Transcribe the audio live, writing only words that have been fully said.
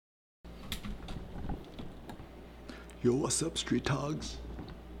Yo, what's up, street hogs?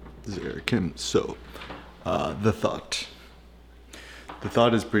 This is Eric Kim. So, the thought. The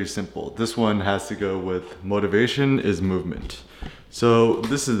thought is pretty simple. This one has to go with motivation is movement. So,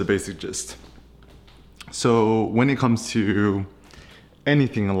 this is the basic gist. So, when it comes to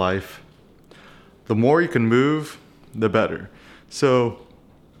anything in life, the more you can move, the better. So,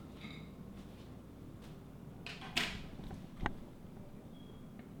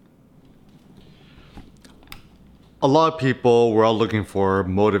 a lot of people, we're all looking for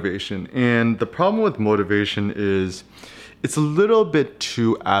motivation. And the problem with motivation is it's a little bit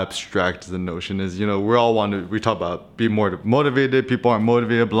too abstract. The notion is, we talk about be more motivated, people aren't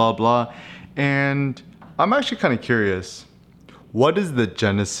motivated, blah, blah. And I'm actually kind of curious, what is the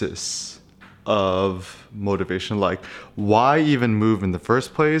genesis of motivation? Like, why even move in the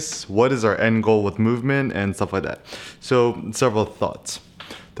first place? What is our end goal with movement and stuff like that? So, several thoughts.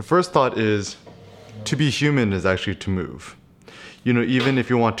 The first thought is, to be human is actually to move. Even if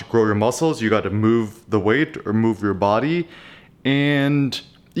you want to grow your muscles, you got to move the weight or move your body. And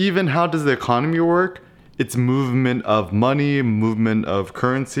even how does the economy work? It's movement of money, movement of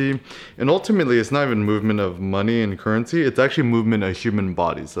currency. And ultimately, it's not even movement of money and currency. It's actually movement of human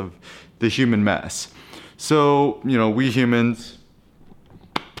bodies, of the human mass. So, we humans,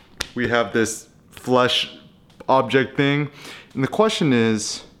 we have this flesh object thing. And the question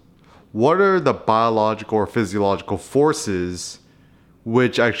is, what are the biological or physiological forces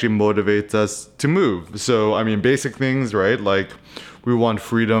which actually motivates us to move? So, basic things, right? Like, we want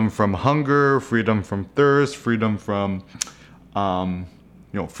freedom from hunger, freedom from thirst, freedom from,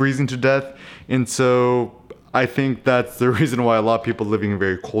 freezing to death. And so I think that's the reason why a lot of people living in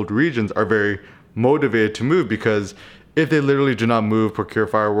very cold regions are very motivated to move, because if they literally do not move, procure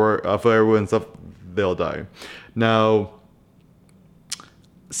firewood and stuff, they'll die. Now,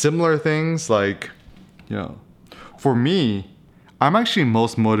 similar things like, for me, I'm actually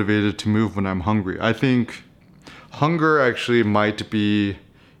most motivated to move when I'm hungry. I think hunger actually might be,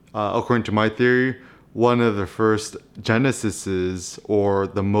 according to my theory, one of the first genesises or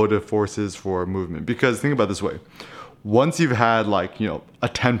the motive forces for movement. Because think about it this way. Once you've had a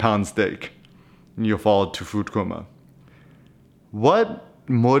 10-pound steak and you fall to food coma, what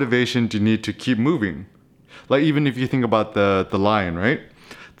motivation do you need to keep moving? Like, even if you think about the lion, right?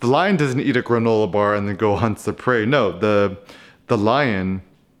 The lion doesn't eat a granola bar and then go hunts the prey. No, the lion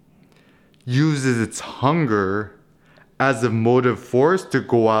uses its hunger as a motive force to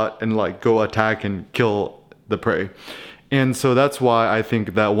go out and go attack and kill the prey. And so that's why I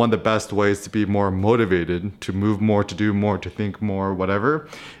think that one of the best ways to be more motivated, to move more, to do more, to think more, whatever,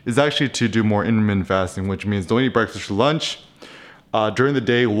 is actually to do more intermittent fasting, which means don't eat breakfast or lunch. During the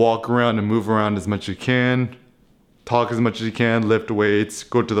day, walk around and move around as much as you can. Talk as much as you can, lift weights,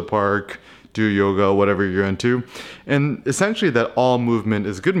 go to the park, do yoga, whatever you're into. And essentially that all movement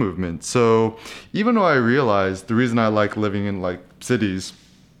is good movement. So even though I realize the reason I like living in cities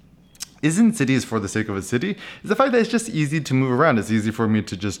isn't cities for the sake of a city, is the fact that it's just easy to move around. It's easy for me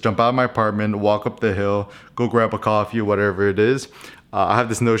to just jump out of my apartment, walk up the hill, go grab a coffee, whatever it is. I have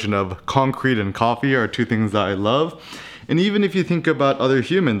this notion of concrete and coffee are two things that I love. And even if you think about other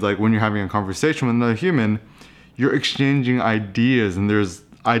humans, like when you're having a conversation with another human, you're exchanging ideas and there's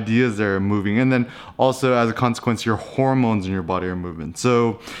ideas that are moving. And then also as a consequence, your hormones in your body are moving.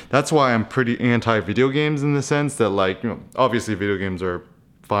 So that's why I'm pretty anti-video games in the sense that obviously video games are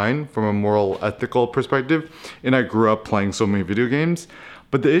fine from a moral, ethical perspective. And I grew up playing so many video games.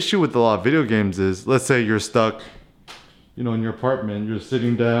 But the issue with a lot of video games is, let's say you're stuck, in your apartment, you're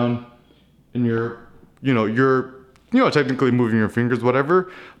sitting down and you're technically moving your fingers,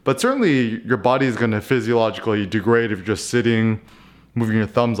 whatever, but certainly your body is going to physiologically degrade if you're just sitting, moving your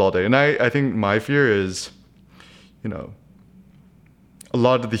thumbs all day. And I think my fear is, a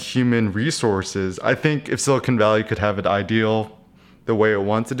lot of the human resources, I think if Silicon Valley could have it ideal the way it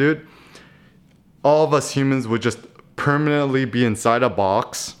wants to do it, all of us humans would just permanently be inside a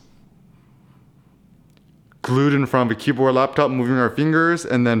box, glued in front of a keyboard, laptop, moving our fingers,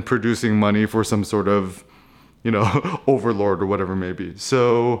 and then producing money for some sort of overlord or whatever it may be.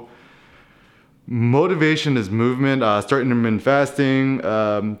 So motivation is movement. Start intermittent fasting.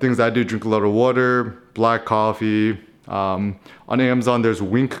 Things I do: drink a lot of water, black coffee. On Amazon, there's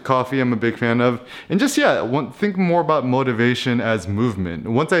Wink coffee. I'm a big fan of. And just think more about motivation as movement.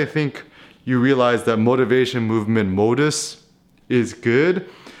 Once I think you realize that motivation, movement, modus is good.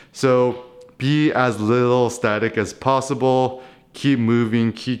 So be as little static as possible. Keep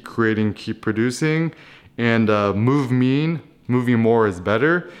moving. Keep creating. Keep producing. And moving more is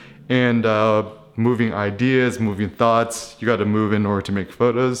better. And moving ideas, moving thoughts, you got to move in order to make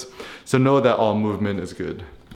photos. So know that all movement is good.